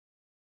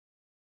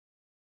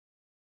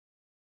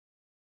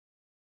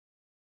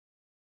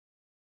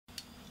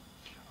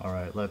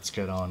Alright, let's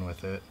get on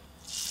with it.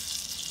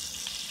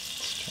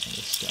 Let's turn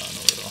this down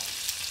a little.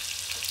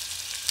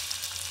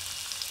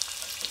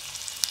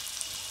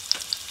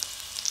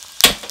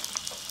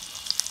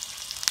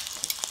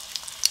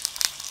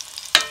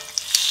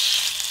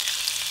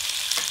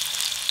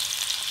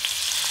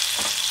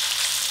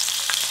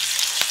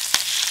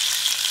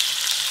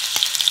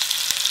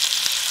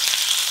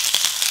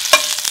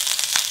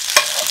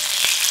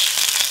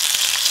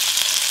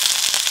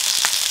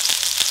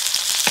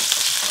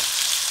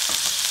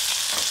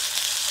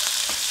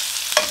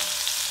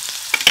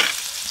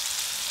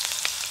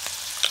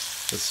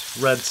 This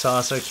red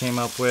sauce I came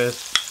up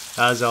with,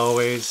 as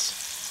always,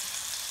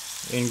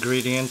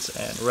 ingredients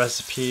and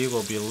recipe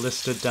will be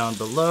listed down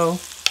below.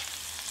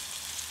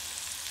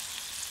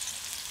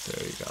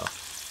 There you go.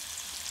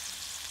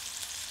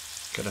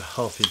 Get a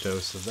healthy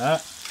dose of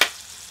that.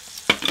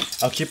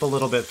 I'll keep a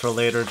little bit for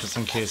later just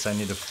in case I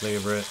need to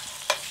flavor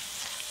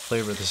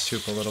the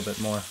soup a little bit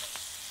more.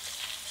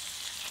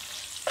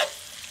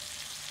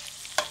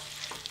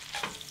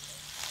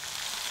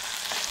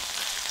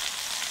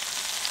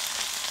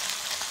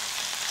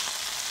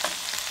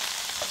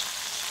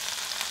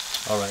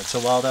 Alright, so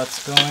while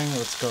that's going,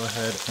 let's go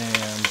ahead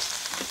and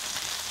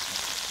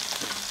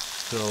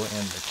throw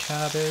in the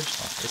cabbage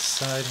on this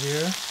side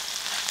here.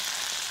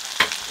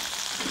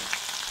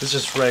 It's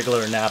just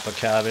regular napa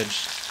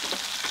cabbage.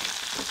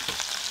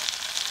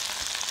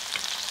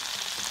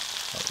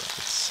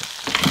 Alright, so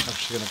I'm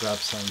actually going to grab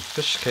some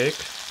fish cake.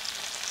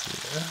 See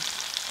there.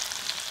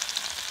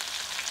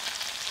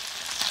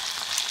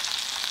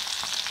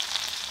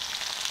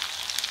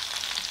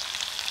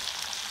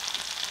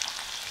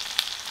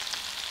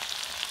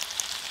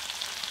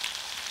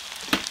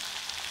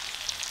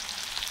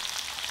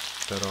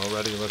 That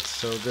already looks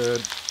so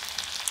good.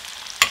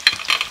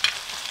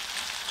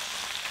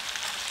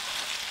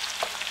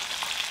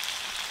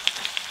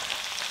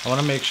 I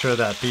want to make sure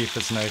that beef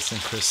is nice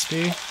and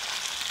crispy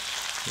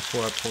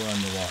before I pour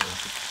in the water.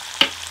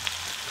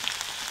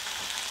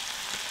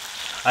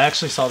 I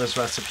actually saw this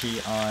recipe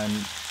on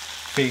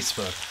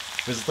Facebook.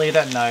 It was late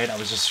at night, I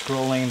was just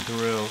scrolling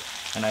through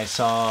and I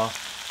saw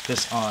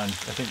this on,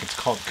 I think it's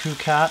called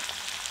cookbang.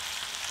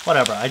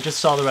 Whatever, I just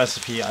saw the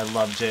recipe, I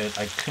loved it.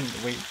 I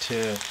couldn't wait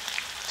to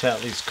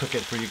at least cook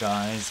it for you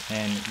guys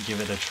and give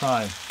it a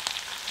try.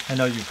 I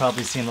know you've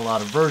probably seen a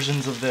lot of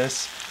versions of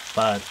this,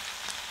 but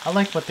I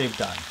like what they've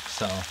done,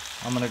 so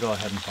I'm gonna go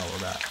ahead and follow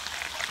that.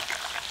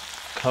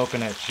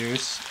 Coconut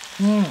juice.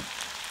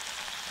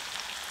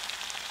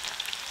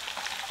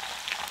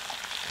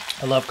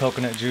 I love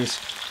coconut juice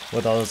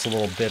with all those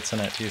little bits in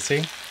it, do you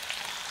see?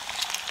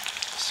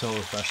 So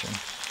refreshing.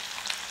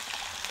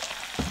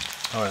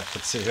 Alright,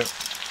 let's see here.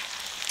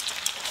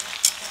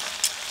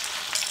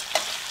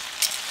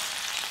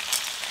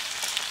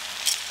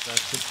 That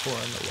should pour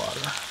in the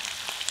water.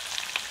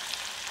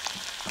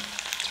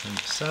 Turn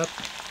this up.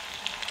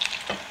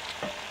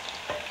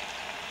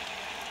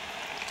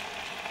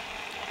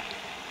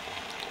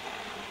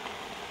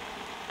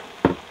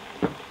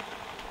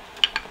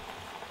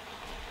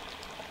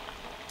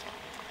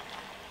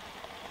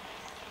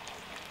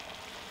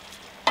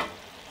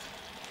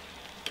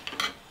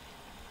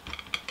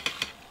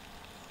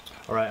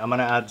 Alright, I'm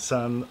gonna add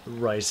some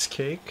rice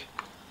cake.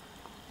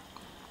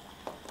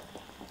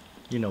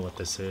 You know what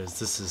this is.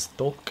 This is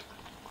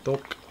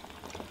tteok-bokki.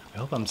 I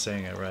hope I'm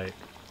saying it right.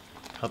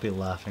 I'll be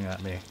laughing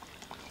at me.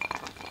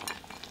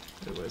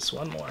 Anyways,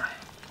 one more.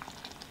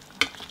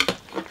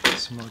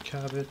 Some more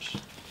cabbage.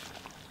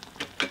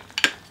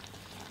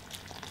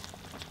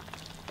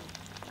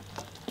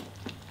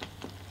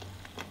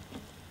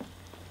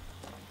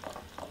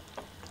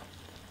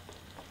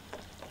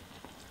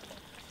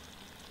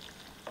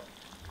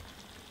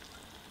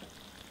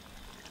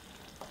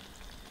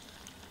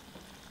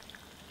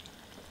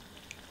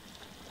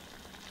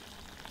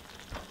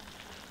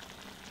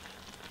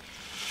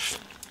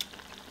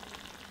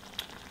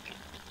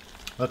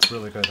 That's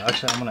really good.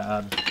 Actually, I'm going to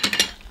add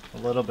a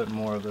little bit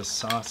more of this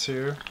sauce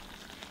here.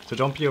 So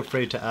don't be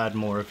afraid to add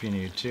more if you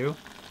need to.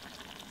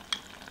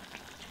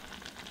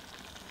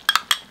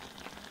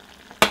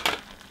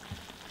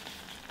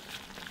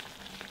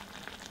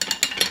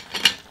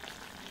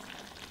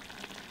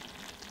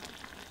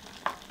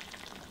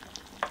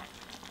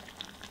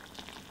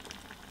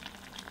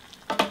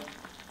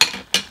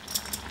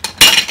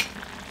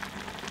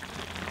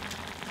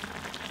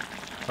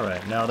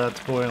 Alright, now that's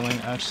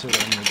boiling. Actually,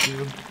 what I'm going to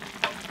do,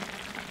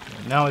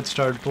 now it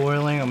started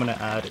boiling, I'm going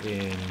to add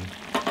in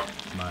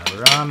my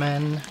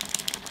ramen.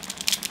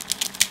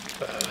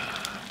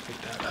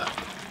 Pick that up.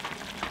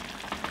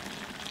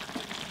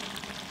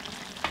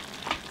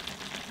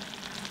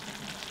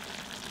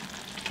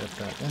 Get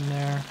that in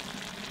there.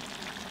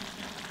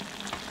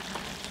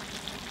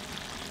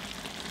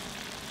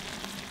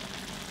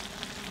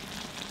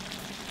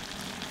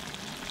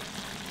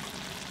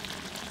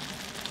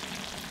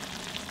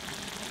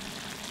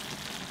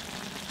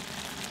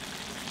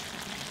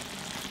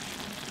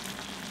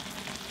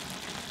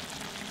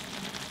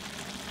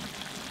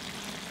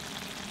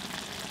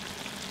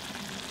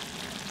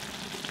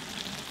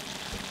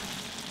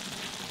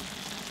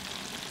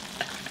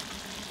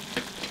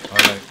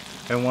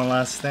 And one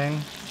last thing,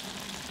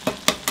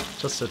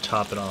 just to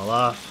top it all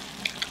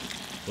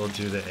off, we'll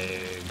do the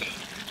egg.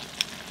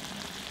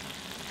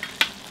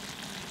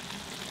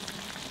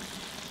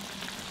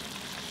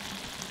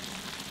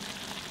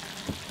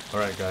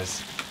 Alright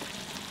guys,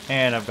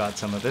 and I've got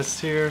some of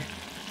this here,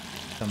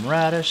 some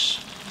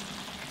radish,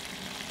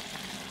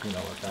 you know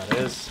what that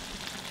is.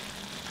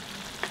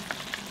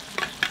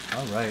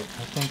 Alright,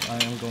 I think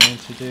I am going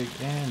to dig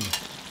in.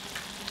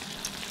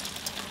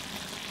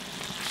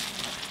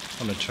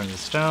 I'm going to turn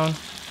this down.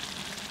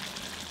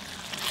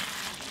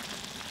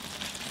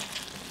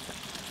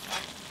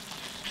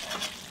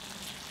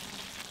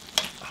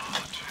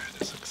 Oh dude,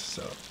 this looks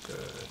so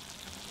good.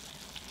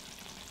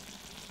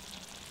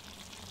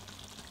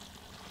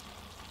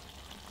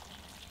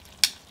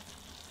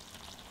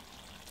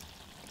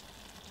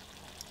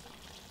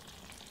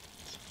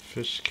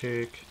 Fish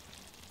cake,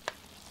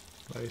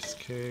 rice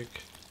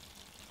cake.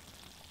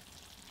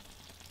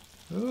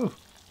 Ooh.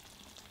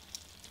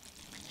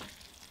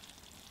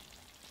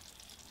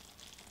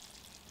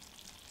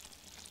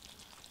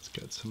 Let's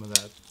get some of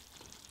that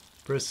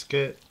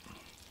brisket.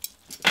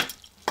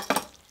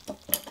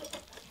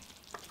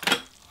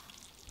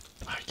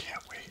 I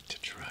can't wait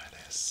to try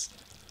this.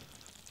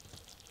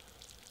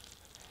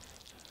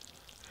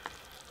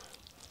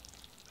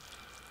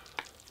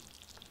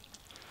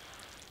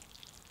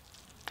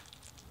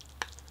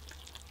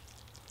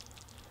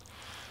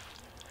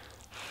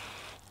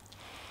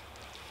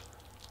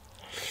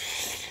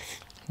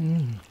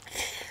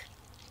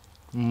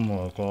 Oh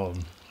my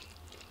god.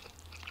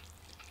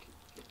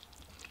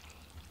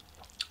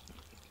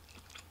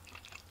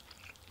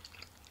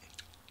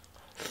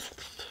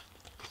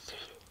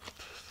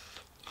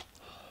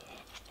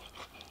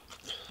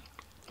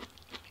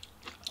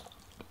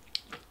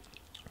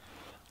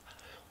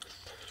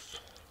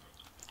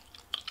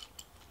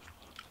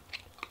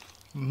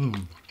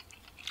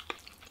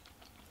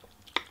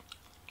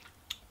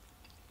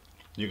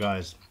 You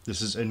guys,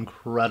 this is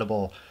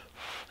incredible.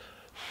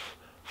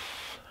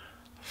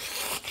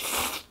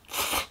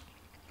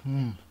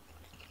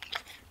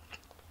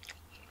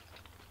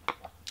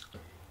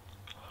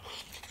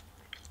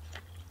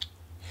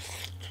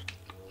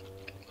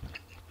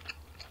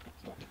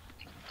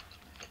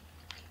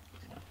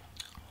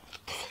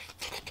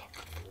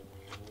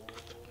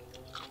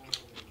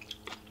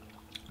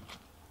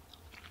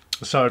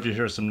 Sorry if you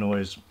hear some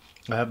noise.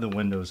 I have the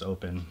windows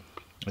open.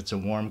 It's a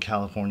warm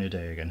California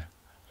day again.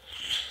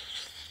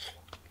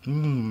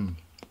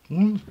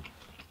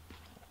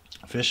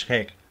 Fish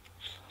cake.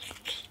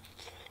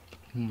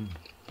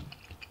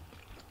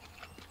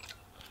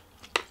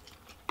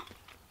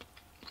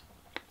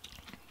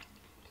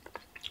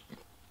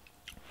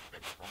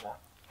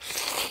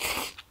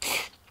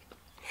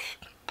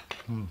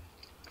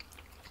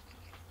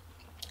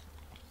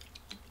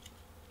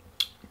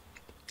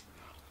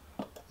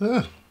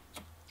 Ugh.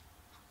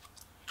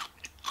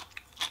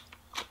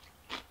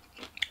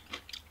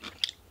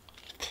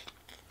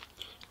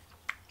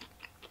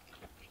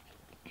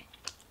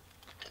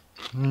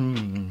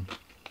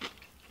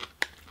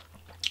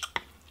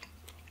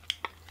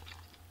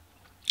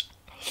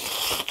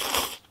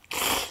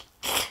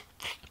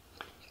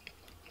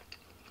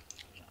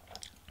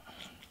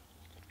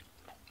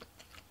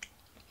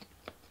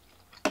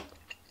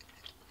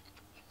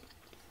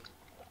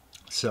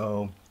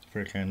 So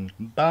freaking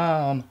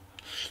bomb.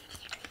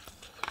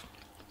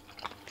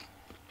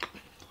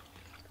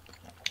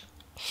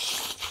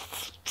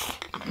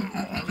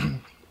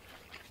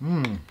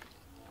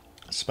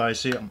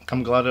 Spicy.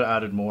 I'm glad I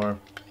added more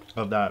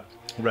of that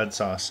red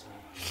sauce.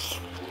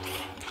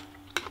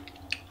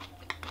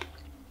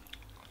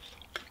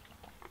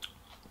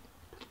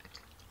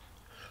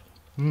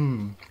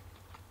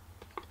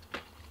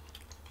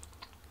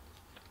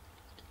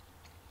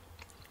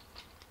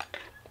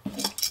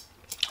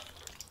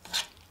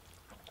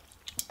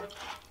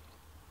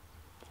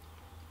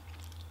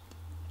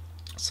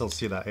 Still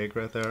see that egg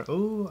right there.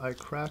 Oh, I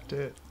cracked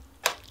it.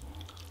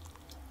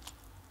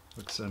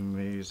 Looks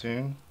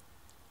amazing.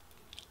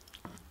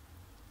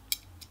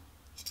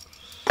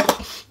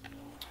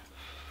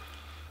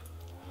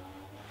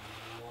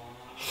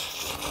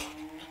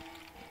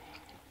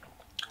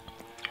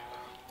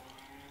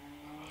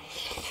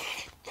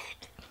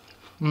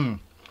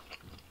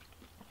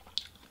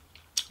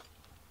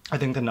 I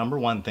think the number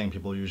one thing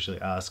people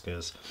usually ask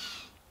is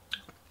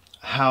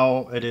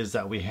how it is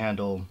that we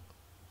handle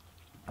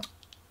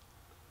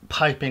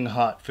piping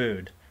hot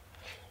food.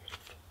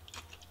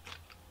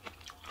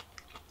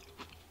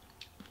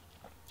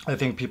 I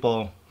think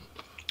people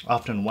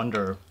often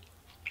wonder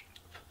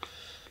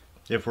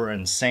if we're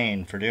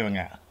insane for doing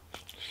it.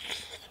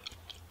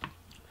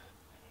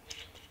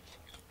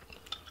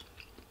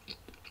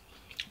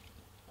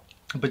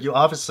 But you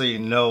obviously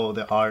know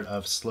the art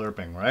of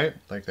slurping, right?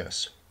 Like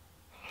this.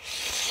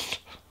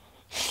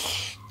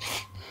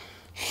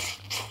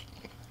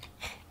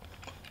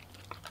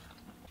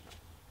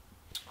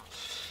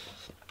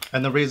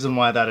 And the reason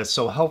why that is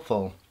so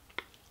helpful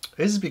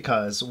is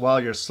because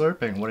while you're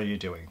slurping, what are you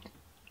doing?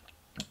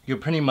 You're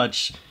pretty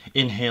much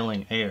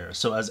inhaling air.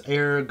 So as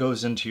air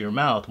goes into your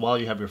mouth while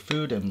you have your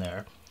food in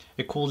there,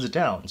 it cools it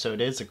down. So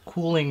it is a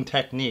cooling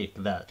technique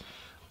that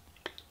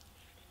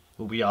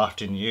we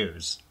often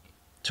use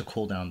to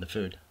cool down the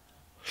food.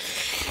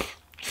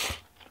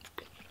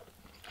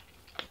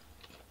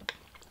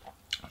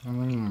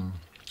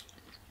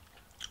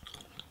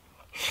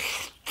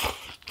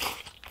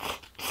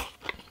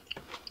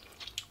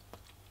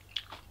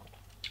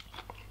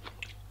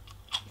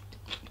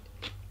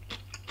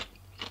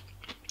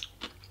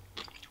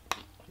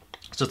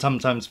 So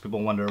sometimes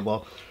people wonder,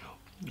 well,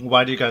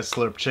 why do you guys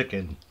slurp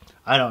chicken?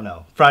 I don't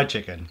know. Fried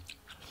chicken.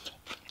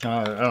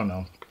 I don't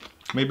know.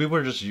 Maybe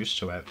we're just used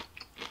to it.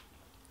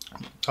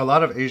 A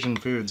lot of Asian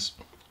foods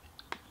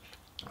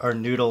are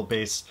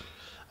noodle-based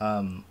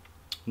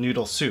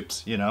noodle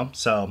soups, you know?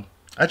 So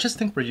I just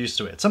think we're used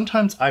to it.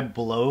 Sometimes I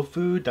blow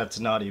food that's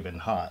not even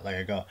hot. Like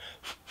I go,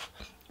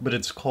 but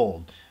it's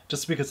cold.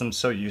 Just because I'm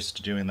so used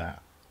to doing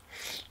that.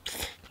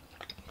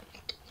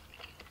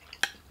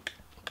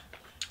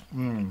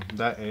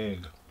 That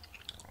egg.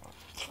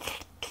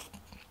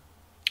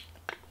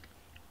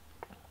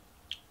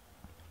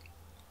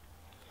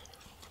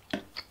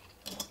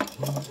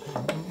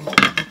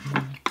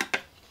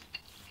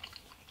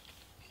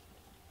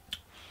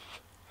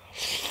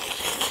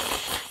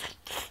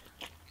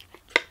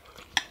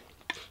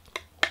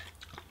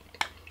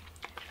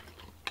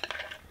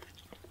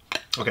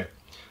 Okay,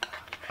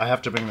 I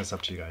have to bring this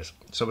up to you guys.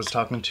 So I was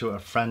talking to a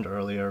friend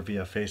earlier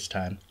via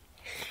FaceTime.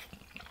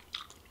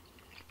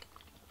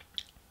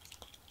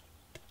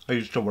 I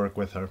used to work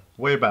with her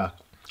way back,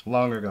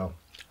 long ago.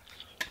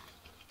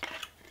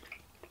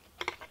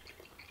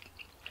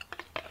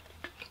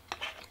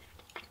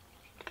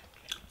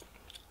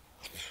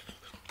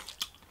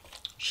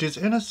 She's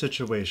in a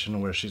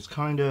situation where she's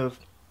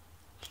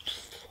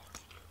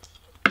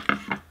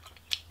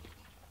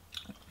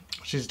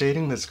she's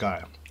dating this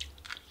guy.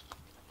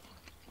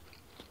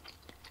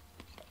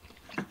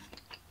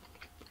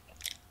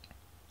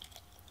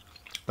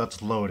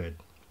 That's loaded.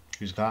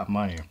 He's got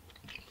money.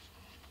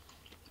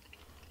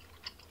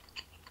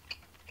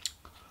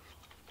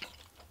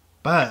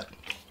 But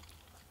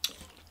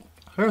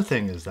her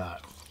thing is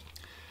that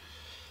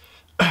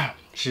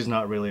she's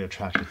not really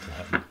attracted to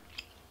him.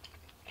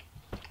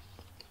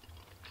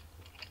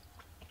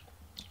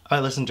 I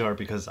listen to her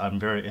because I'm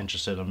very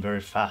interested, I'm very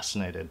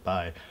fascinated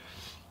by,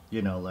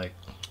 you know, like,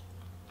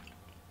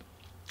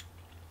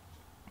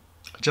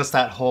 just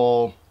that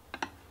whole,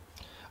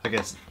 I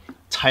guess,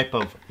 type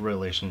of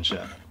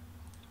relationship.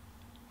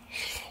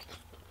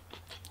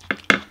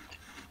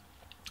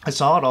 I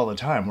saw it all the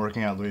time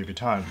working at Louis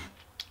Vuitton,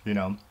 you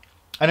know.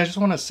 And I just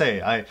want to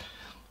say, I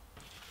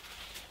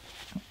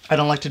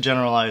don't like to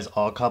generalize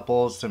all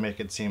couples to make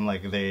it seem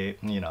like they,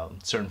 you know,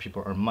 certain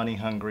people are money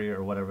hungry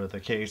or whatever the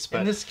case.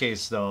 But in this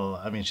case, though,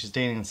 I mean, she's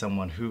dating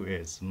someone who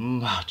is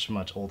much,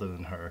 much older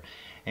than her.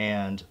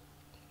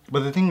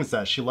 But the thing is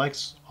that she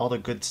likes all the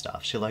good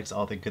stuff. She likes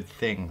all the good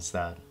things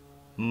that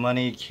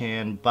money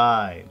can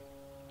buy.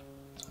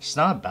 She's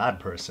not a bad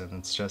person.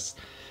 It's just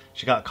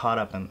she got caught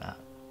up in that.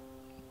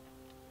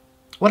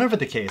 Whatever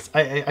the case,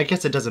 I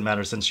guess it doesn't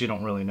matter since you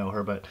don't really know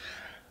her, but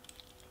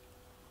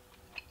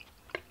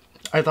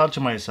I thought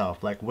to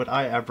myself, like, would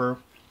I ever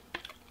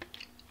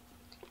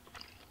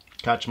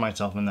catch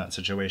myself in that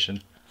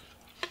situation?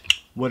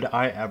 Would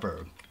I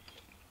ever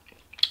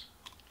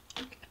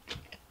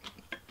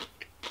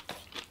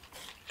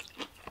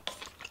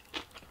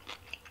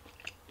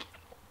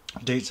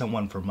date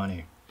someone for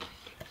money?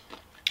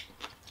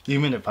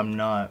 Even if I'm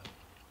not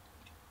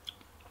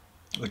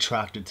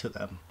attracted to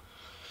them.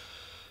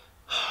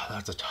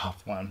 That's a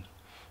tough one.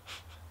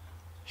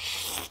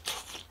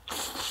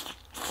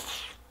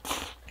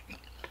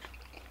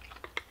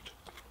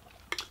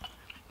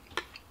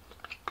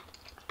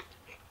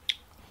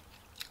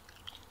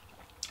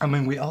 I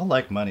mean, we all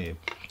like money,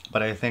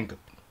 but I think,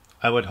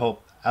 I would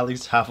hope at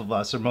least half of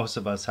us or most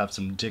of us have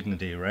some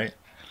dignity, right?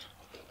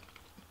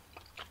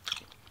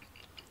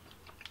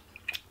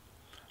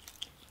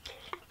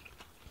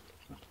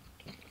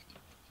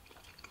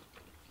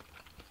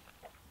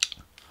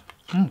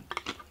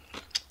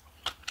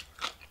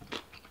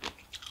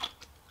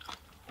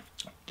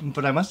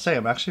 But I must say,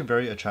 I'm actually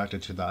very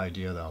attracted to the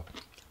idea, though.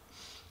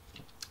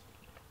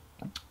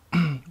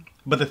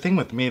 But the thing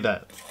with me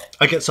that,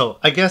 I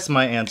guess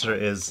my answer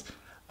is,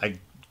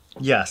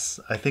 yes,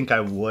 I think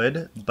I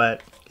would,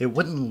 but it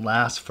wouldn't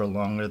last for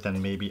longer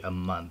than maybe a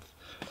month.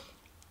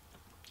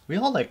 We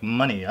all like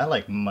money. I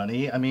like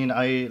money. I mean,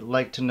 I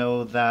like to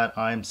know that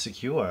I'm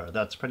secure.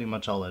 That's pretty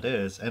much all it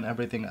is, and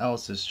everything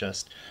else is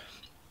just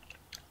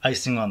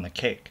icing on the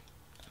cake.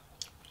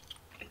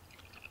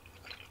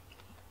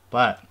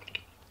 But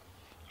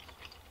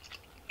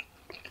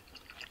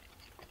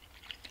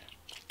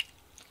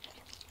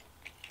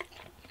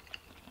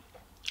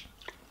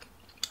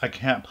I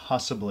can't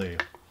possibly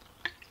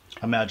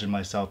imagine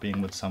myself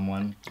being with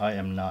someone I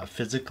am not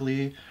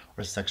physically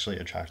or sexually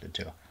attracted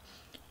to.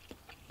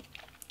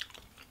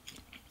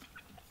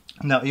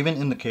 Now, even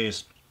in the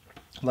case,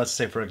 let's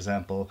say for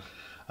example,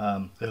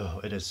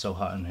 Oh, it is so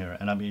hot in here,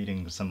 and I'm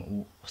eating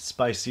some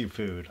spicy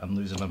food. I'm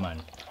losing my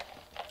mind.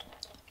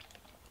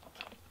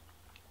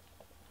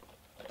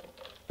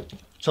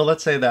 So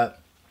let's say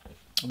that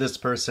this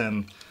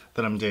person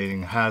that I'm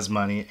dating has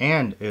money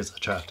and is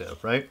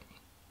attractive, right?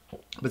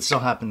 But still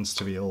happens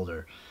to be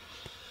older.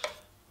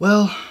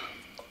 Well,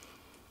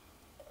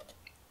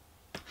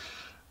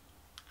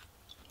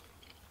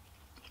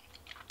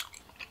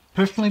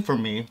 personally for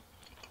me,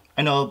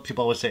 I know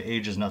people always say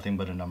age is nothing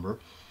but a number.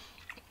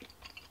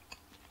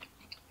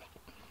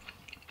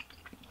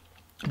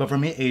 But for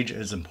me, age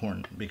is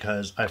important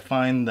because I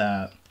find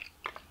that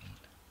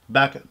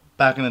back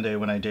in the day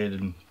when I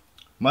dated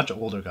much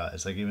older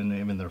guys, like even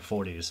their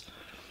 40s,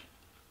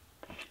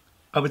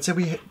 I would say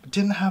we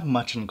didn't have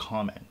much in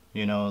common.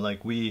 You know, like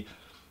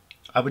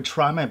I would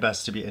try my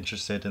best to be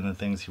interested in the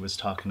things he was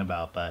talking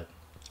about, but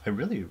I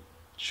really,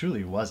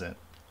 truly wasn't,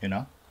 you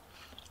know?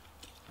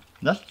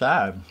 That's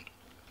sad.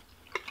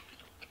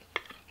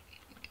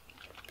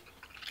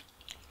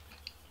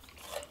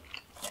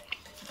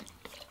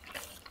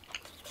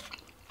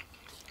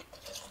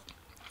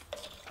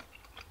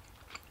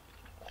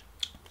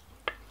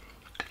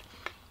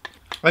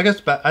 I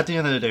guess, but at the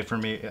end of the day, for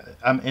me,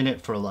 I'm in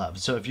it for love.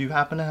 So if you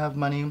happen to have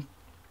money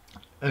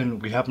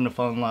and we happen to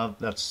fall in love,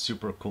 that's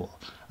super cool.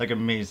 Like,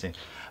 amazing.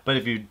 But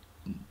if you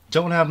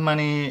don't have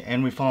money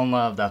and we fall in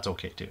love, that's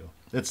okay too.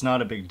 It's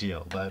not a big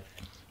deal. But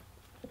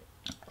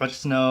I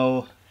just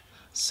know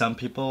some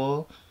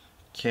people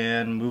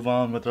can move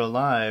on with their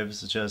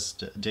lives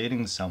just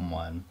dating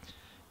someone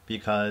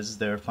because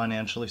they're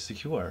financially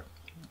secure.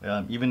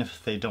 Even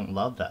if they don't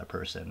love that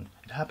person.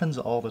 It happens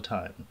all the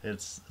time.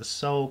 It's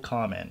so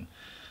common.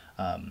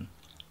 Um,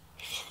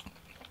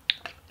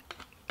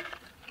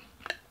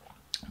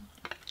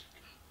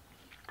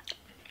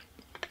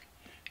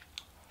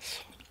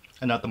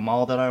 and at the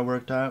mall that I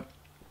worked at,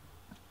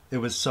 it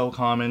was so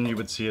common, you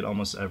would see it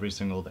almost every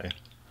single day.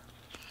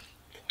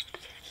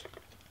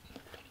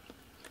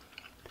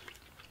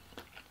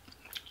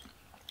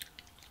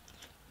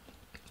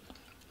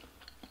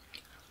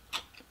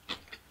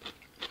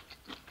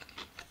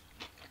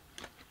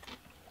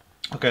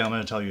 Okay, I'm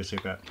gonna tell you a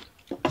secret.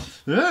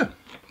 Yeah.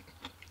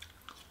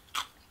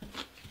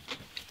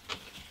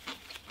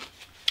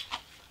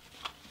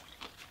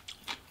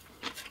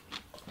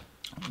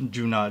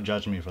 Do not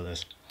judge me for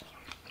this.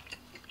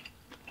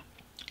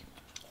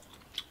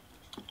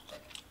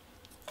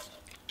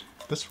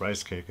 This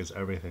rice cake is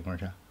everything right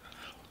here.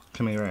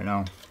 To me right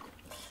now.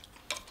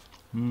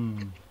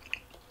 Mmm.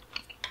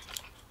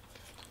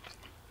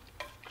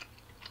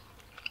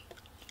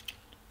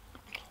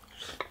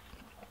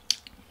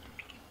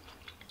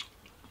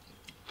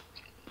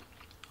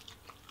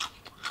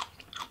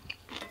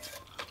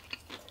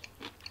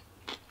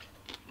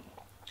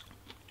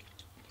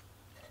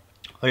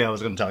 Oh yeah, I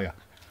was gonna tell you.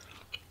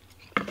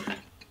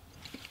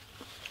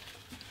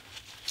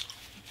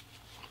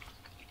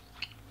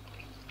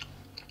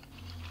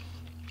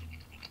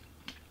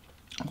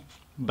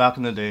 Back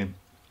in the day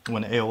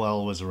when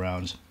AOL was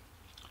around,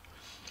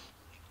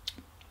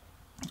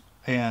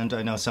 and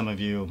I know some of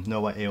you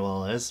know what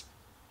AOL is,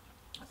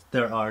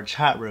 there are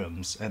chat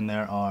rooms and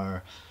there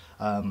are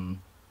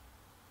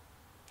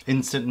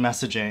instant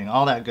messaging,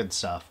 all that good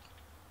stuff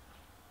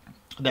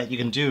that you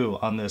can do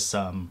on this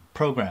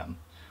program,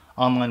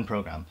 online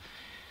program.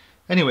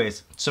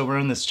 Anyways, so we're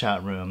in this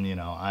chat room, you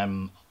know,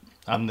 I'm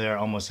there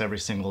almost every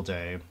single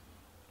day.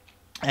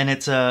 And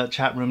it's a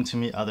chat room to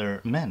meet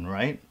other men,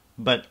 right?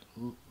 But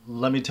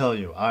let me tell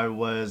you, I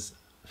was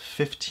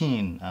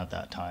 15 at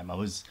that time. I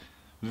was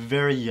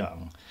very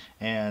young.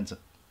 And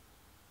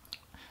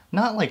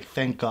not like,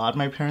 thank God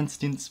my parents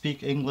didn't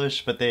speak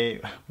English, but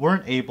they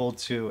weren't able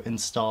to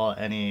install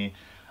anything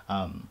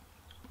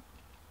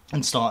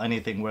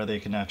where they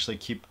can actually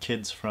keep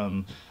kids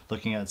from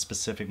looking at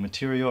specific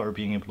material or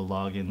being able to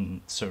log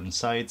in certain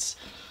sites.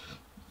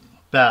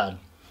 Bad.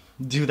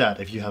 Do that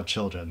if you have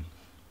children.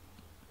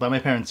 But my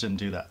parents didn't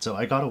do that, so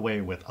I got away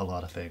with a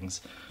lot of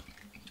things.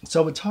 So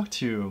I would talk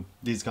to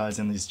these guys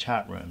in these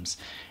chat rooms,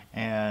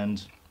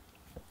 and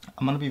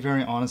I'm gonna be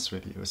very honest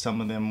with you. Some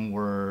of them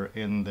were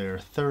in their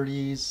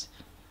 30s,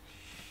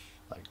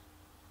 like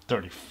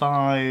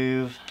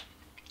 35,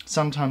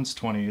 sometimes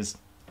 20s.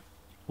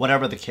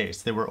 Whatever the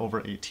case, they were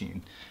over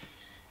 18.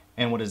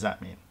 And what does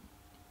that mean?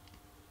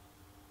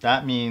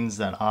 That means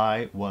that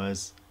I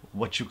was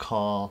what you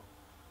call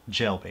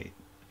jailbait.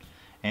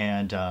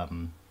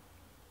 And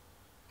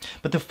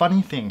but the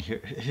funny thing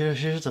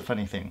here's the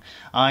funny thing.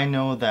 I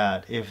know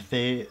that if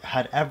they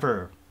had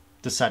ever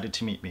decided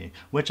to meet me,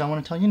 which I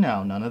want to tell you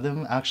now, none of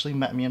them actually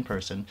met me in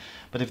person,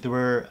 but if they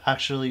were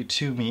actually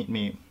to meet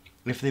me,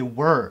 if they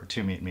were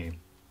to meet me,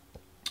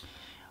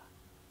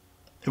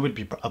 it would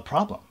be a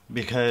problem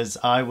because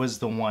I was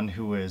the one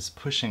who was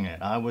pushing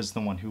it. I was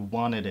the one who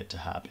wanted it to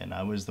happen.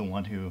 I was the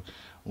one who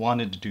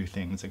wanted to do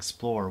things,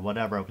 explore,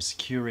 whatever. I was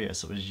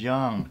curious. I was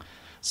young.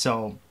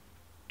 So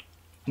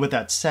with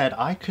that said,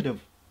 I could have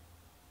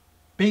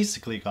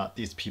basically got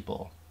these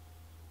people,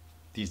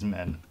 these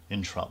men,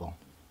 in trouble.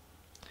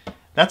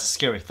 That's a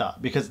scary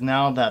thought, because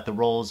now that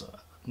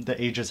the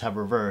ages have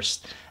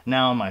reversed,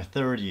 now in my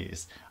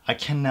 30s, I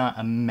cannot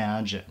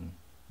imagine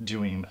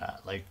doing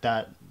that. Like,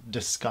 that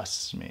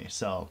disgusts me.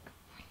 So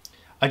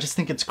I just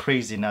think it's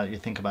crazy now that you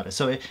think about it.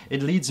 So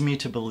it leads me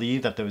to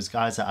believe that those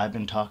guys that I've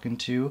been talking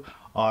to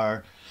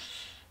are,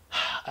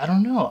 I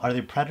don't know, are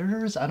they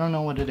predators? I don't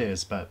know what it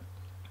is, but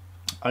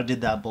I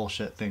did that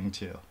bullshit thing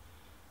too.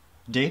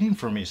 Dating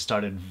for me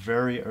started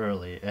very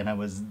early, and I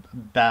was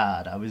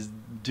bad. I was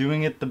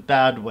doing it the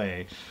bad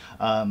way.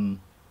 I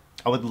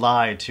would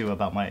lie too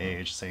about my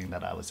age, saying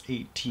that I was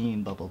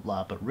 18, blah, blah,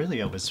 blah, but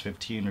really I was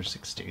 15 or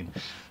 16.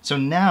 So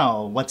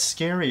now what's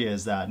scary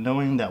is that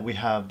knowing that we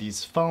have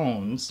these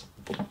phones,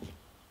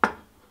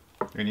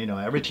 and you know,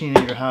 every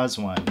teenager has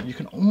one, you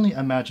can only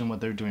imagine what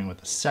they're doing with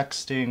the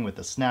sexting, with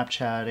the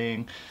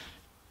Snapchatting,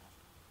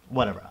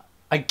 whatever.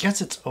 I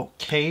guess it's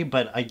okay,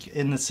 but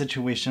in the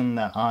situation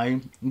that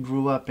I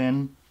grew up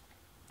in,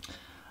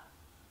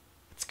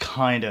 it's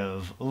kind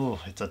of,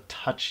 it's a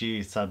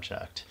touchy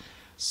subject.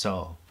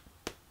 So,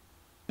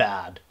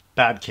 bad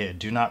kid.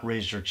 Do not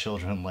raise your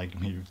children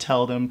like me.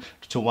 Tell them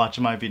to watch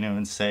my video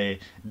and say,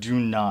 do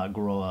not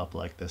grow up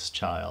like this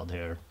child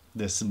here,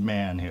 this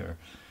man here.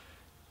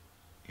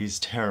 He's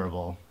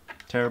terrible.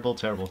 Terrible,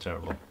 terrible,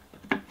 terrible.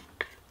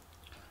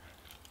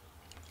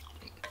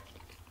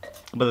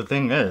 But the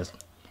thing is,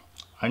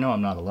 I know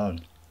I'm not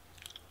alone.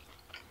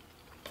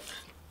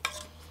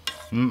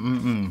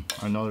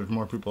 I know there's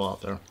more people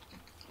out there.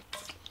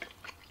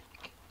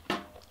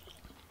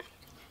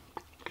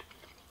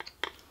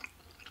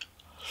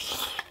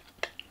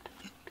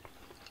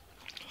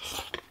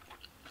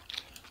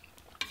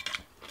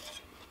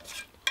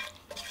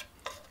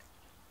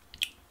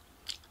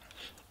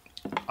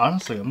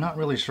 Honestly, I'm not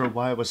really sure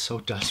why I was so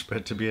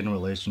desperate to be in a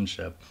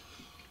relationship.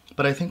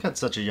 But I think at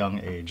such a young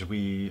age,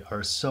 we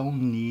are so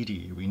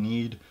needy. We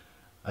need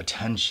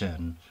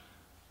attention.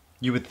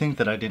 You would think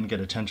that I didn't get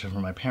attention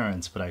from my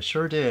parents, but I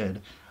sure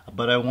did.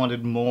 But I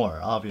wanted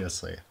more,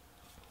 obviously.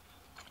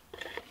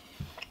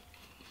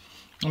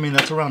 I mean,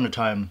 that's around the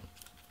time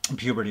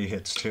puberty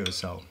hits too,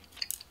 so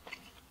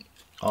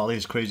all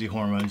these crazy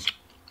hormones.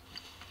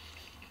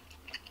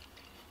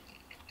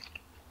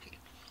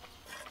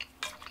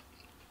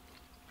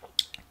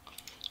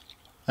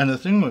 And the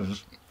thing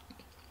was,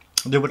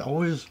 there would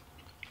always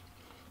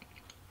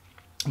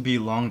be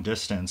long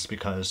distance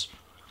because,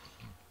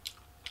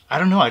 I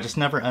don't know, I just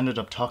never ended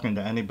up talking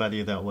to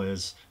anybody that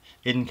was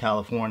in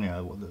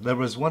California. There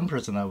was one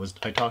person that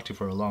I talked to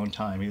for a long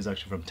time. He was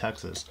actually from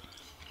Texas.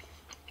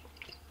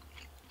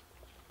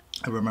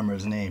 I remember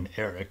his name,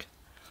 Eric.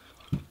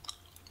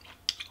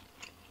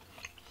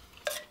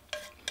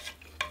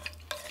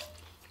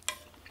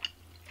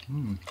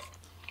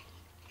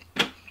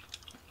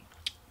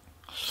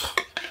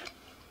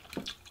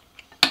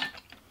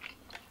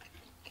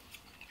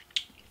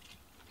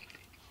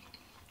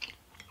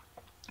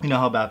 You know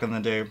how back in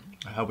the day,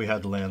 how we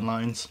had the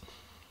landlines?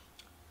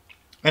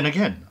 And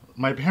again,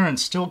 my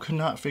parents still could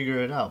not figure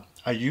it out.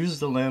 I used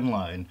the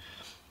landline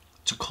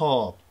to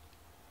call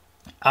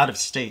out of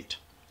state.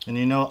 And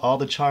you know all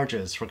the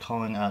charges for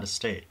calling out of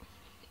state.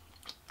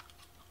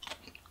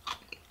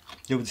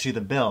 You would see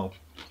the bill.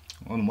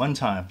 And one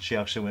time, she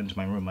actually went into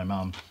my room, my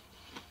mom.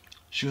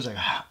 She was like,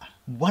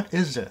 what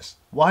is this?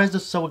 Why is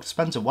this so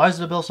expensive? Why is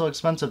the bill so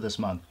expensive this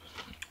month?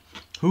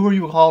 Who are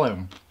you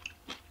calling?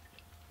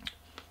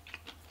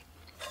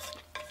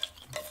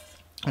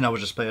 And I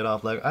would just play it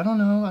off like, I don't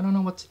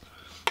know what's...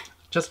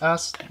 Just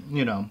ask,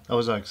 you know, I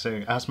was like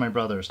saying, ask my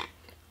brothers.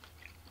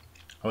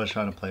 I was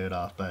trying to play it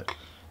off, but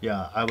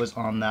yeah, I was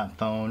on that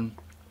phone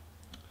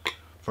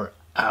for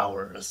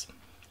hours.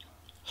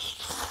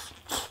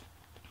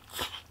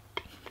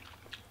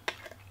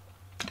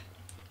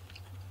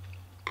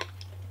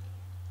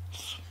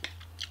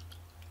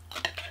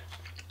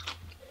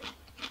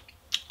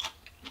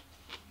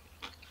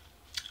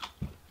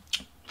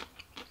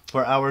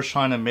 For hours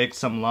trying to make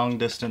some long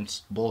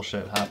distance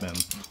bullshit happen.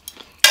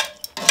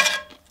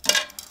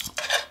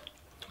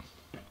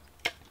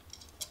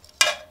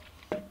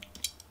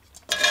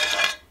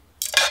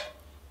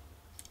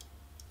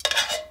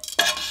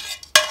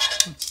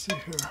 Let's see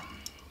here.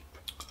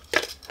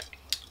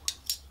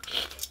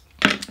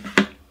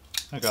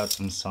 I got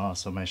some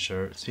sauce on my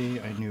shirt.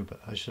 See, I knew, but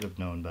I should have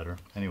known better.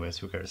 Anyways,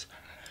 who cares?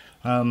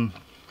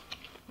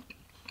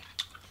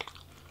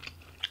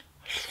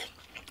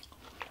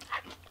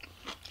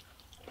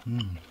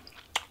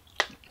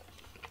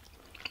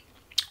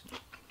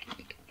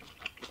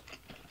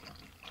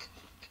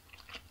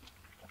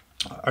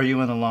 Are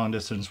you in a long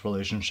distance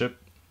relationship?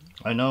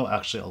 I know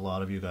actually a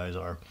lot of you guys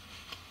are.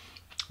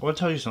 I want to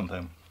tell you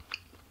something.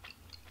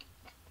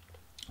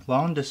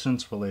 Long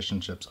distance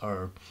relationships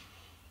are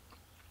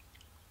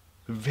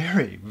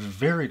very,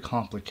 very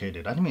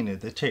complicated. I mean,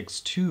 it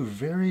takes two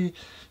very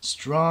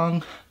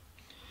strong,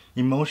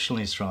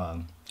 emotionally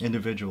strong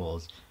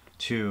individuals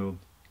to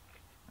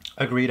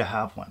agree to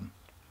have one.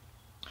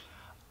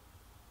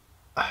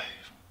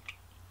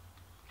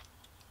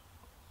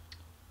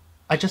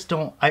 I just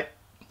don't, I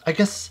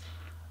guess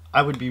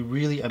I would be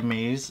really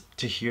amazed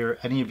to hear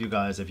any of you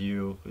guys if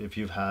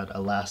you've had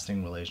a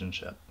lasting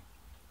relationship.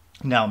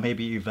 Now,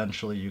 maybe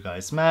eventually you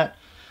guys met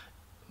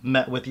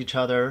with each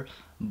other,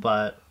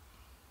 but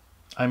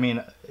I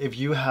mean, if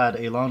you had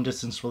a long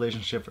distance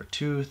relationship for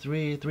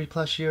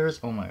 3+ years,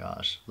 oh my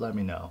gosh, let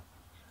me know.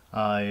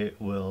 I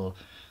will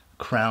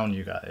crown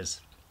you guys.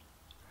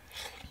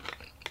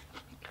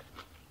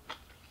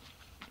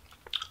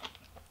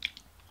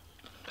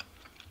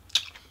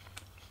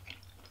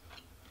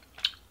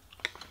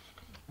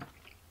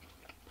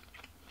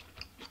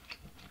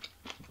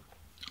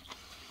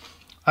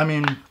 I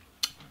mean,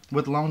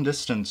 with long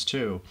distance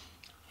too,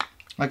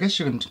 I guess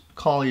you can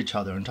call each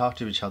other and talk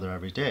to each other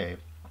every day,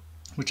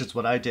 which is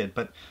what I did,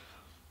 but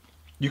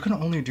you can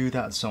only do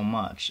that so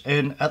much.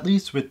 And at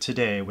least with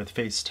today, with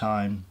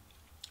FaceTime,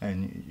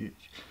 and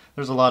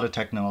there's a lot of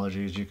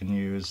technologies you can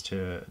use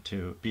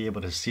to be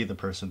able to see the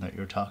person that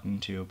you're talking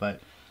to, but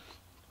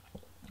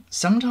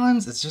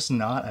sometimes it's just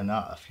not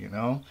enough, you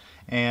know?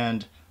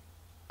 And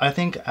I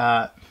think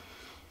at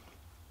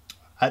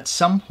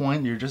some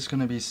point, you're just going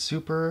to be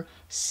super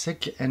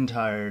sick and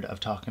tired of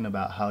talking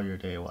about how your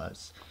day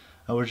was.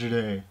 How was your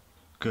day?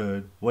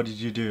 Good. What did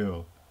you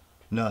do?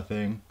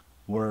 Nothing.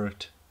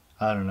 Worked.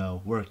 I don't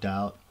know. Worked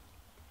out.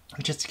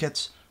 It just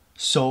gets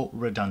so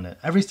redundant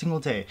every single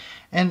day.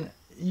 And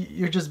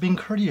you're just being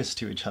courteous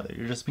to each other.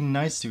 You're just being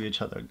nice to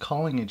each other,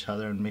 calling each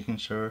other and making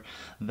sure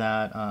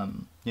that,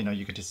 you know,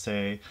 you get to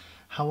say,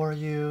 how are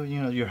you?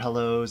 You know, your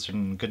hellos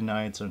and good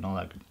nights and all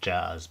that good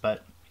jazz.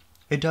 But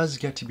it does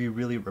get to be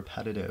really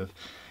repetitive.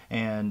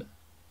 And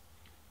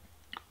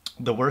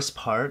the worst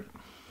part,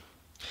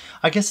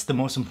 I guess the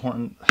most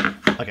important,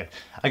 okay,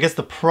 I guess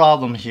the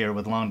problem here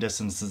with long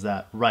distance is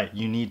that, right,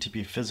 you need to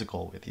be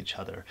physical with each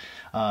other.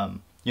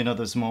 You know,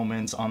 those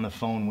moments on the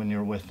phone when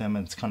you're with them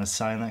and it's kind of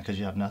silent because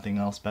you have nothing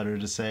else better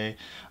to say,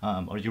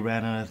 or you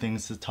ran out of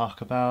things to talk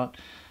about.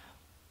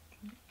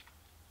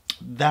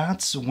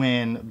 That's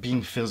when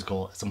being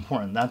physical is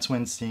important. That's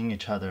when seeing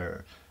each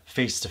other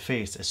face to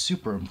face is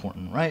super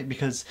important, right?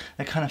 Because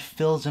that kind of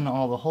fills in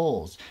all the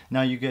holes.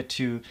 Now you get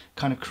to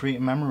kind of create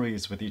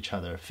memories with each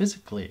other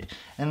physically.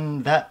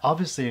 And that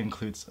obviously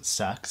includes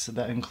sex.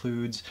 That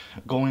includes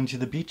going to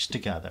the beach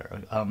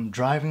together,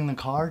 driving the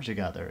car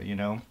together, you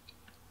know,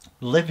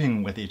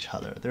 living with each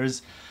other.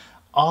 There's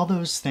all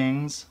those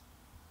things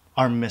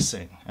are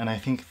missing. And I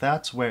think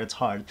that's where it's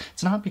hard.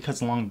 It's not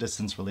because long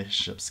distance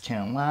relationships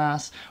can't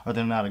last or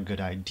they're not a good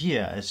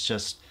idea. It's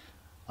just,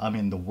 I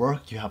mean, the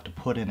work you have to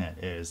put in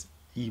it is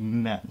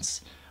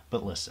immense.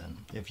 But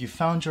listen, if you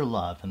found your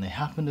love and they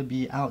happen to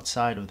be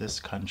outside of this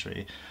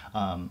country,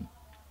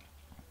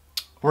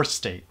 or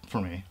state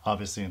for me,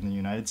 obviously in the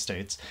United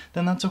States,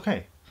 then that's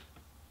okay.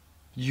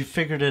 You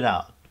figured it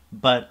out.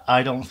 But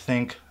I don't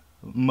think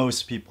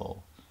most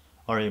people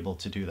are able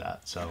to do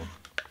that. So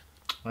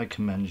I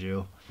commend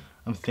you.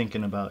 I'm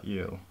thinking about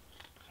you.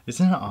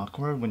 Isn't it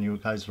awkward when you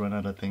guys run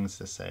out of things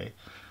to say?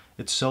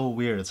 It's so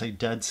weird. It's like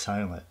dead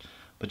silent.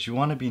 But you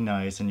want to be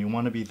nice and you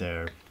want to be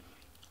there.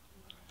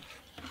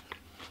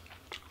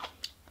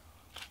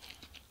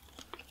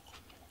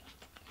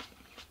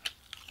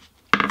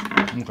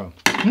 Okay.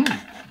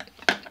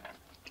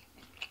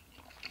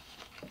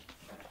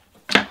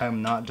 I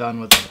am not done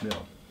with this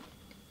meal.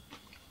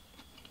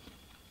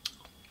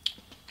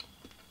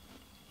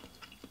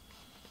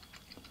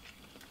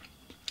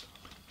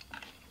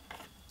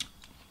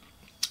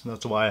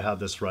 That's why I have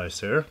this rice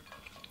here.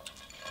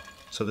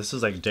 So this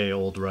is like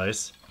day-old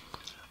rice.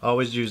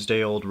 Always use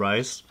day-old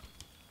rice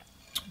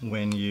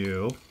when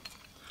you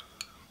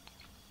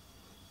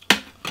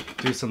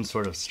do some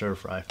sort of stir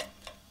fry.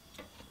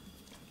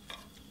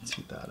 Let's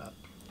heat that up.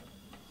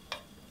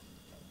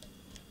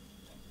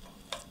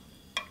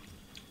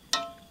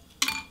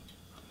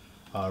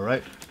 All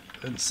right,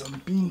 and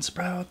some bean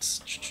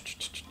sprouts.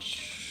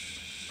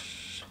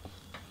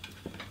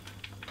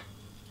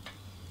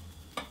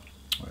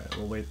 All right,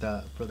 we'll wait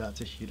for that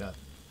to heat up.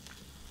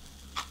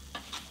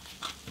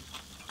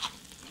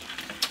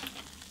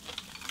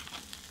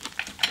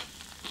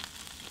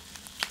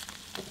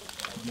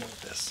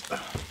 Move this.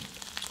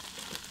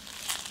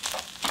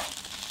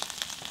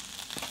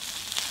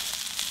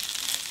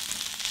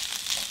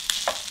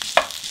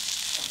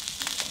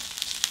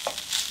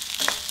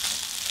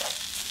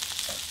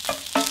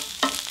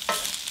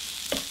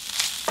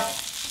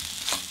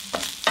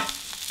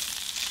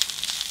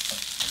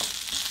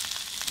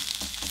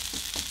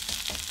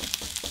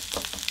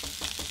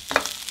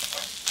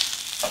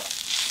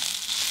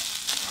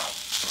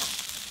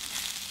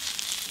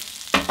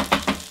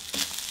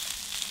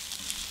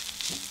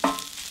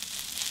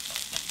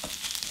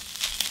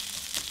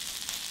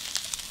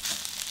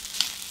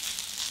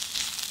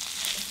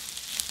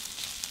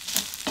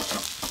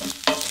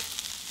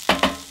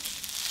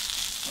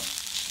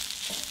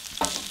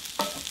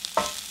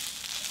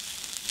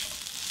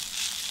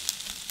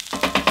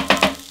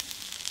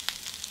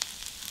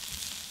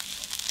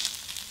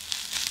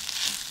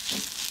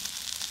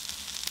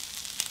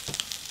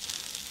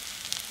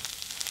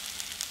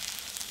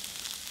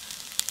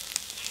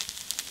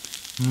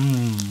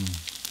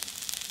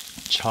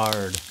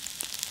 charred.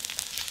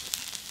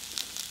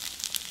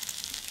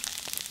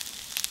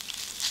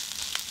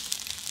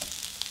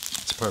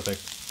 It's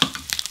perfect.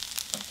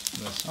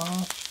 This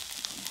off.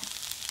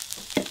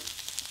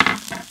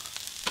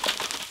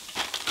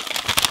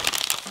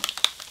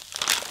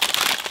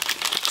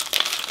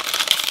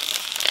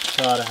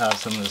 Gotta have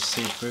some of the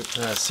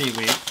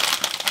seaweed.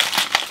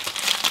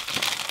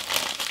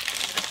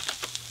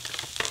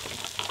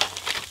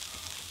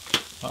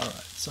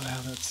 Alright, so I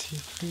have that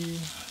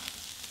seaweed.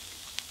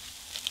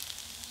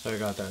 So I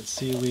got that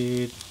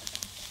seaweed.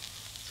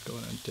 Let's go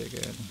in and dig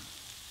in.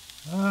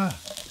 Ah!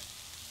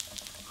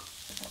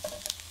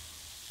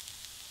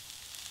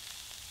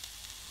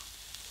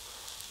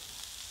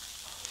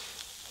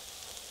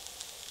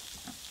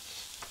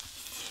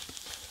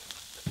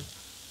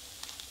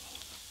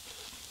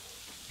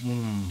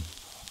 Mmm.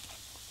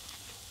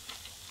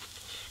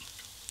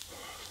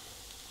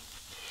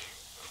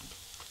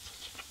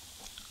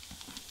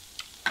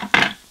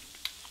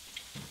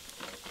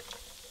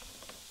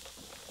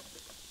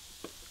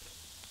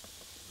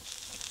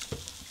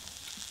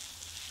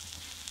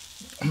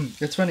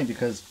 It's funny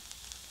because,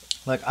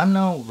 like, I'm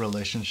no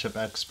relationship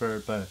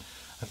expert, but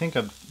I think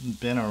I've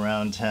been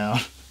around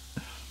town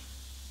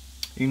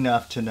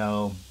enough to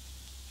know,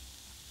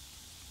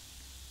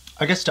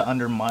 I guess, to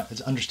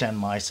understand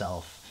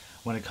myself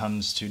when it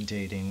comes to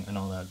dating and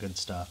all that good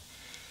stuff.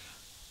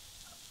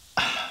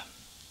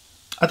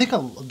 I think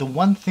the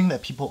one thing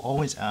that people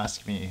always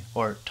ask me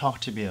or talk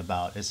to me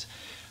about is,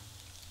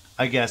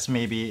 I guess,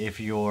 maybe if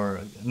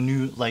you're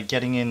new, like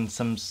getting in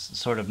some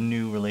sort of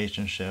new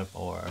relationship,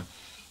 or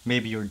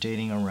maybe you're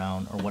dating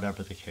around, or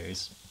whatever the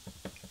case.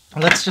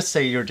 Let's just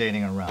say you're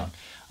dating around.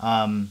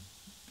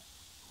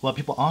 What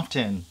people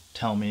often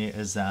tell me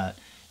is that,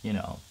 you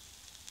know,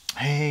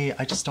 hey,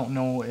 I just don't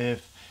know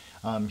if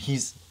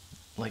he's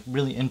like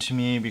really into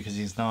me, because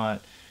he's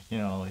not, you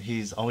know,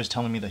 he's always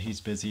telling me that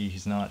he's busy,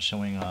 he's not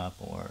showing up,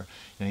 or,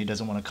 you know, he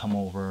doesn't want to come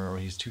over, or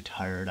he's too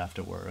tired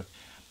after work,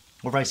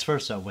 or vice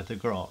versa with a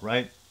girl,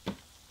 right?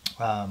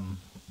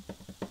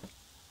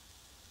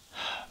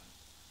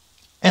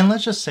 And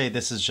let's just say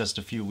this is just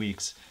a few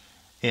weeks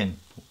in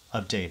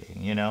of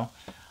dating, you know?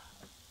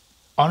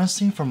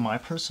 Honestly, from my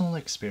personal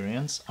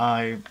experience,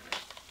 I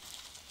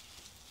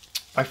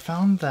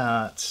found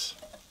that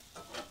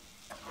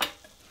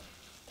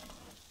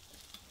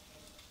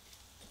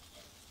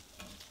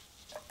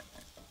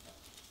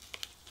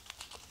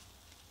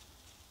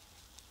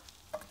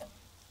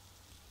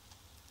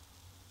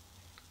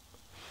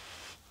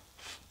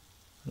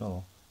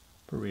little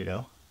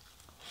burrito.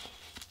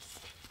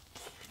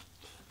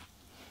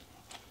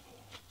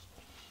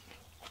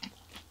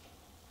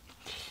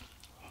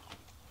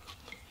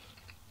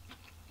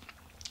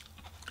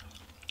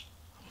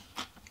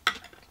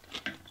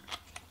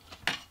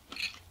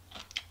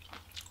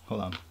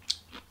 Hold on.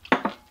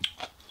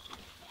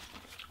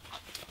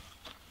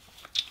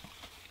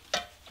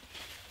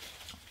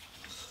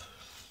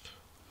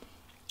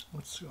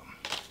 Let's go.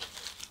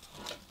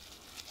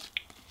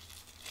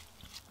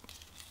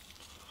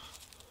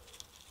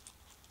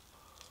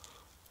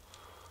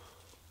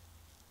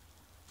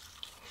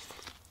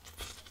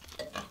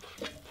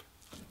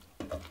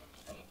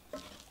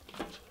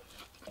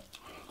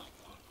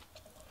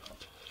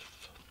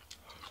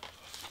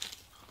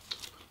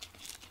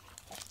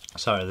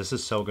 Sorry, this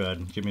is so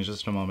good. Give me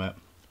just a moment.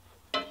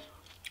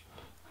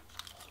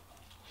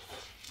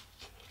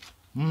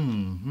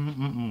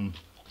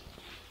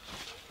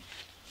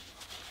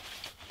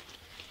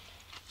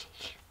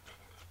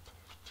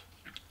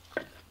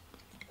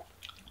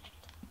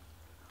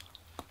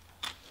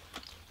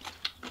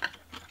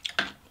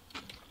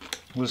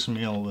 This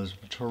meal was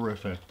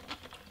terrific.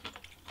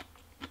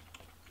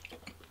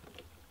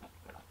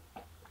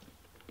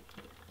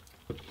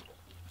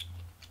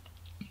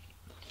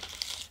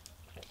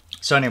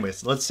 So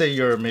anyways, let's say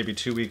you're maybe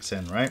 2 weeks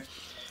in, right?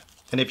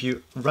 And if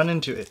you run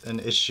into an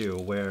issue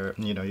where,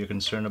 you know, you're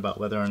concerned about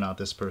whether or not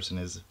this person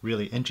is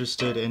really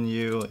interested in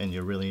you, and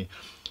you're really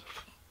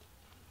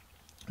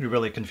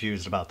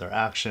confused about their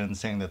actions,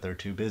 saying that they're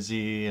too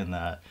busy and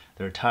that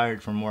they're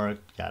tired from work,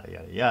 yada,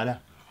 yada,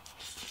 yada.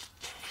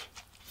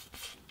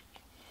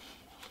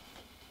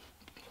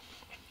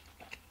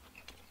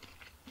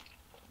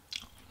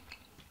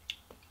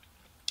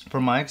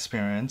 From my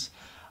experience,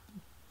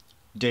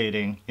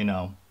 dating, you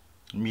know,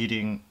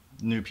 meeting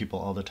new people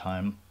all the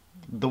time,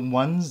 the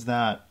ones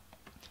that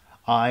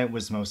I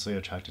was mostly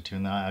attracted to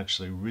and that I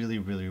actually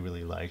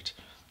really liked,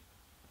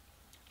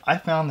 I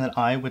found that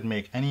I would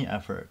make any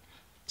effort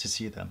to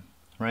see them,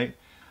 right?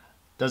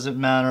 Doesn't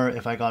matter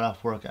if I got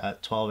off work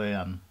at 12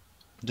 a.m.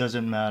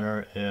 Doesn't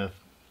matter if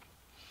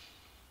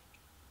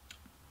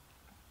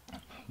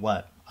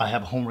I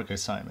have homework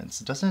assignments.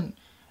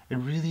 It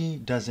really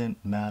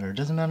doesn't matter. It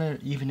doesn't matter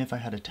even if I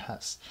had a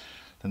test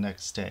the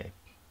next day,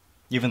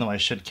 even though I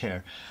should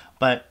care.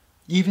 But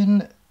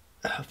even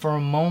for a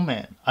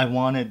moment, I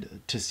wanted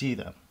to see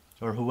them,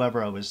 or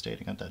whoever I was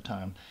dating at that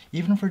time,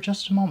 even for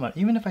just a moment,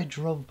 even if I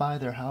drove by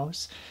their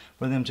house,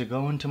 for them to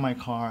go into my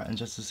car and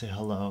just to say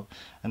hello,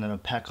 and then a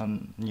peck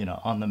on, you know,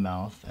 on the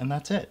mouth, and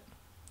that's it.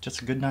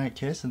 Just a good night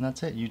kiss, and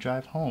that's it. You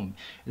drive home.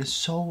 It is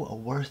so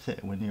worth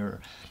it when you're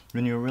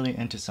really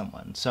into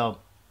someone. So,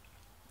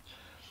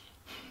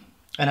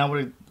 and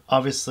I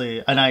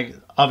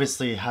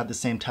obviously had the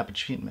same type of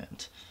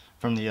treatment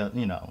from the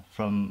you know,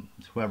 from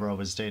whoever I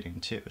was dating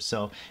too.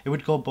 So it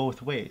would go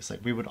both ways.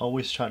 Like, we would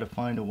always try to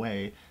find a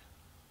way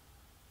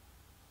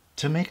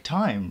to make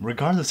time,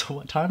 regardless of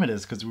what time it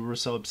is, because we were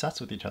so obsessed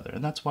with each other.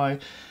 And that's why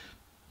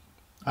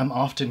I'm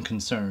often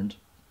concerned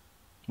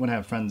when I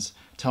have friends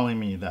telling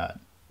me that,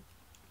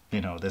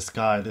 you know, this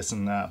guy, this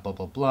and that, blah,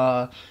 blah,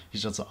 blah,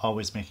 he's just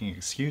always making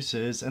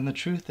excuses. And the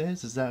truth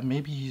is that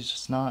maybe he's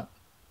just not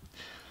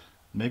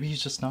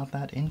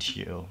that into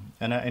you.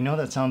 And I know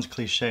that sounds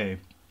cliche,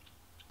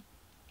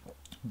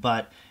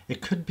 but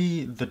it could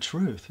be the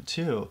truth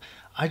too.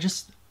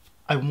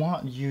 I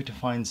want you to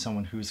find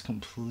someone who's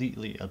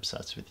completely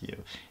obsessed with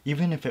you,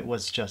 even if it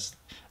was just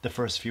the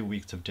first few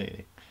weeks of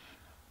dating.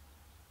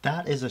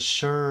 That is a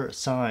sure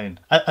sign,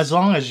 as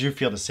long as you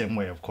feel the same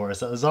way, of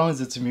course, as long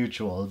as it's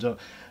mutual.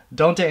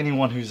 Don't date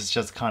anyone who's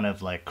just kind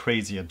of like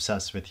crazy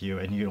obsessed with you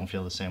and you don't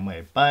feel the same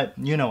way. But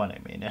you know what I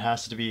mean. It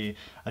has to be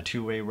a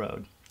two-way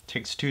road. It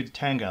takes two to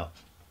tango.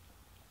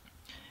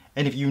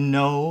 And if you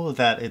know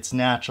that it's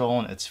natural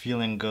and it's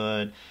feeling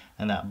good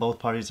and that both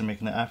parties are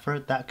making the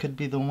effort, that could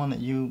be the one that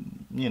you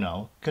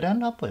know, could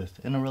end up with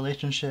in a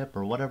relationship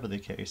or whatever the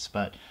case.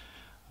 But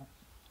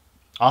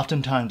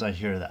oftentimes I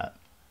hear that.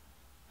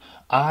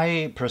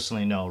 I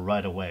personally know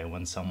right away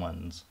when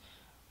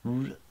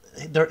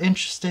they're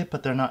interested,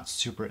 but they're not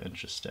super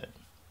interested.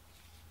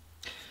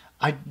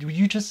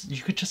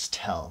 You could just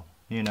tell,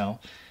 you know,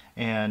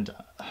 and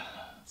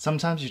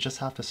sometimes you just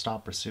have to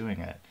stop pursuing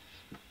it.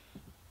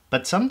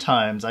 But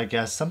sometimes, I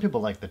guess, some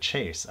people like the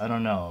chase. I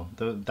don't know.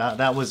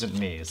 That wasn't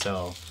me.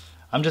 So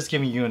I'm just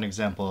giving you an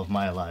example of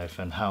my life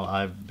and how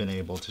I've been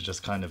able to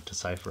just kind of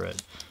decipher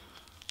it.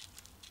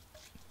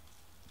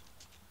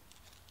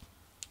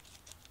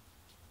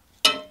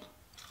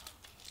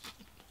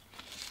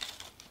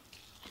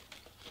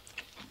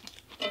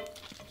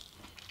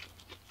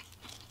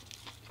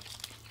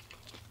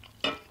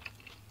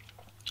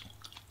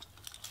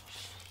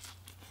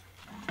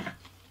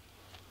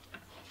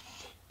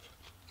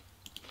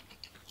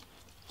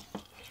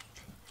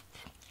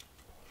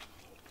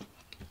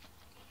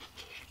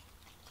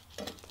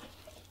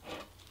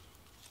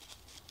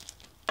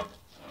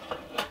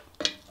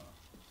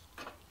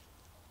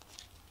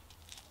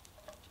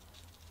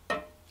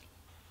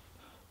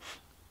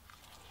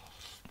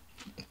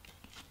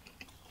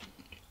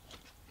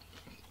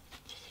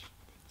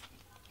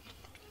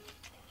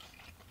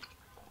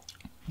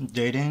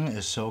 Dating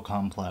is so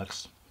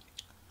complex.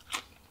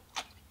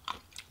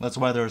 That's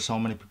why there are so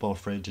many people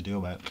afraid to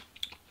do it.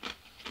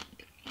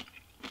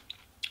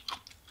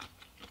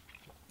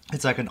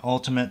 It's like an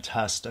ultimate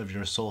test of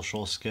your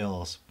social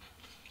skills.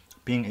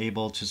 Being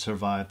able to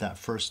survive that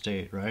first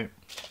date, right?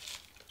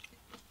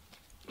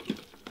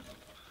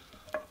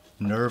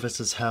 Nervous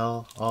as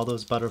hell, all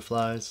those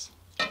butterflies.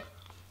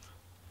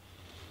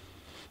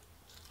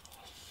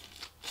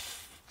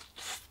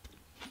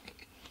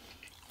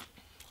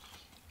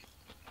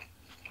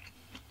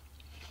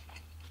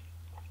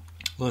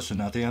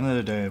 Listen, at the end of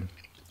the day,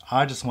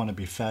 I just want to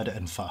be fed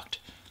and fucked.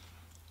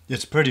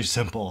 It's pretty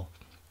simple.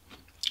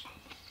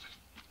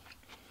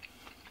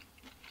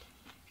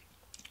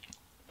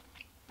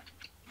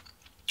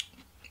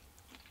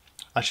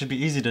 I should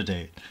be easy to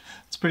date.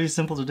 It's pretty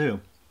simple to do.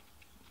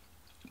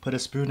 Put a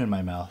spoon in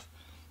my mouth.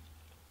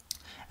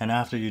 And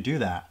after you do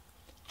that,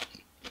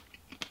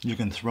 you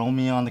can throw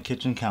me on the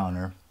kitchen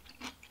counter,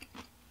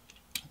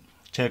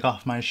 take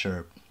off my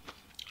shirt,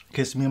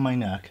 kiss me on my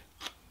neck,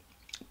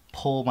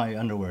 pull my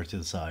underwear to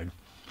the side,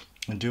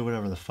 and do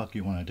whatever the fuck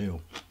you want to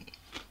do.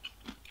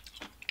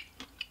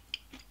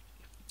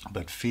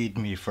 But feed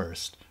me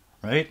first,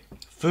 right?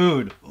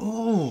 Food.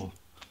 Ooh.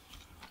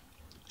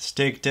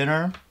 Steak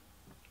dinner.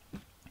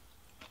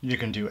 You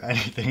can do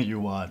anything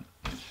you want.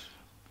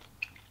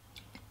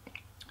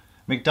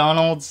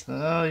 McDonald's,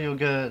 you'll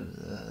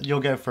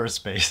get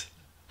first base.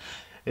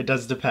 It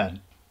does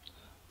depend.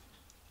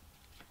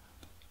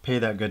 Pay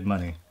that good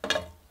money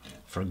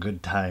for a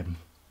good time.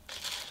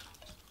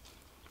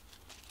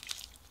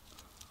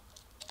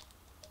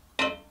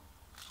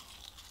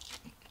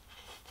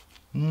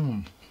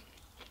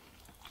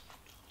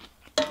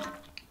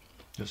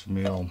 This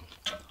meal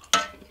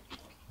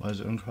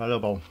was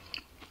incredible.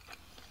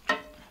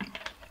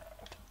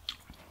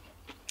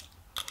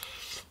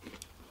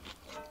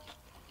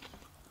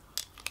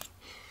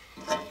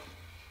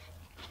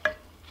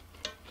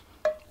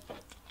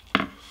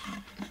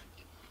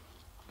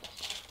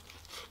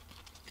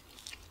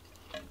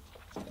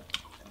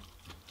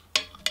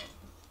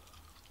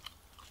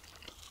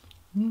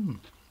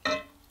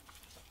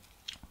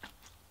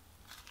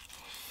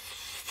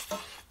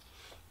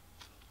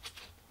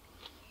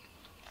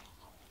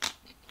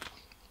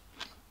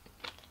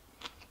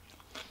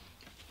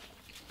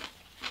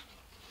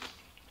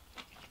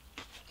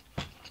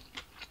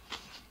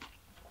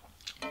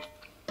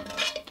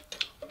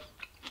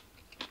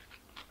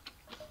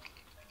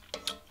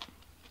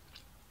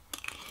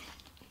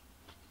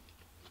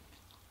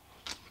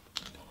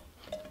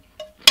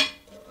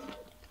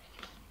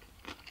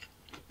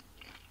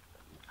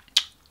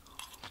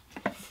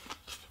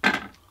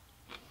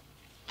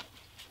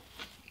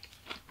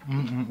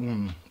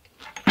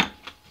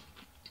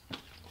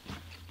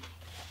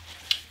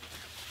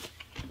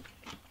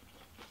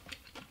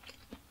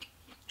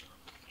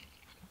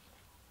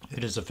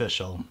 It is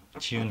official.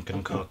 Thien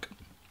can cook.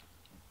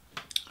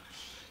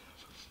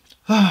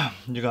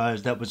 You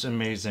guys, that was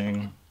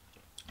amazing.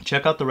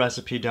 Check out the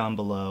recipe down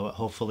below.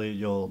 Hopefully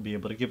you'll be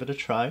able to give it a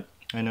try.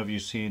 I know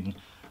you've seen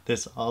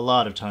this a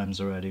lot of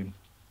times already,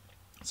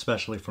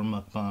 especially for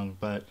mukbang,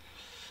 but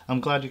I'm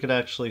glad you could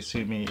actually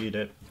see me eat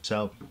it.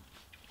 So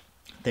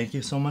thank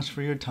you so much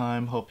for your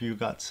time. Hope you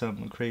got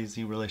some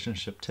crazy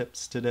relationship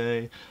tips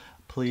today.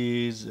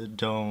 Please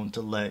don't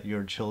let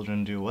your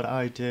children do what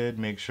I did.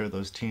 Make sure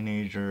those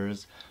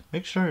teenagers,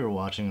 make sure you're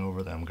watching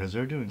over them because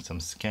they're doing some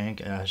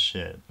skank ass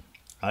shit.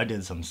 I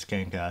did some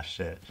skank ass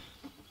shit.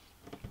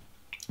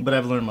 But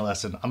I've learned my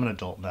lesson. I'm an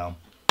adult now.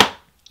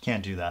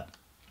 Can't do that.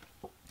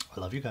 I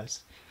love you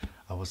guys.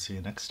 I will see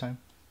you next time.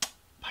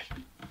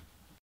 Bye.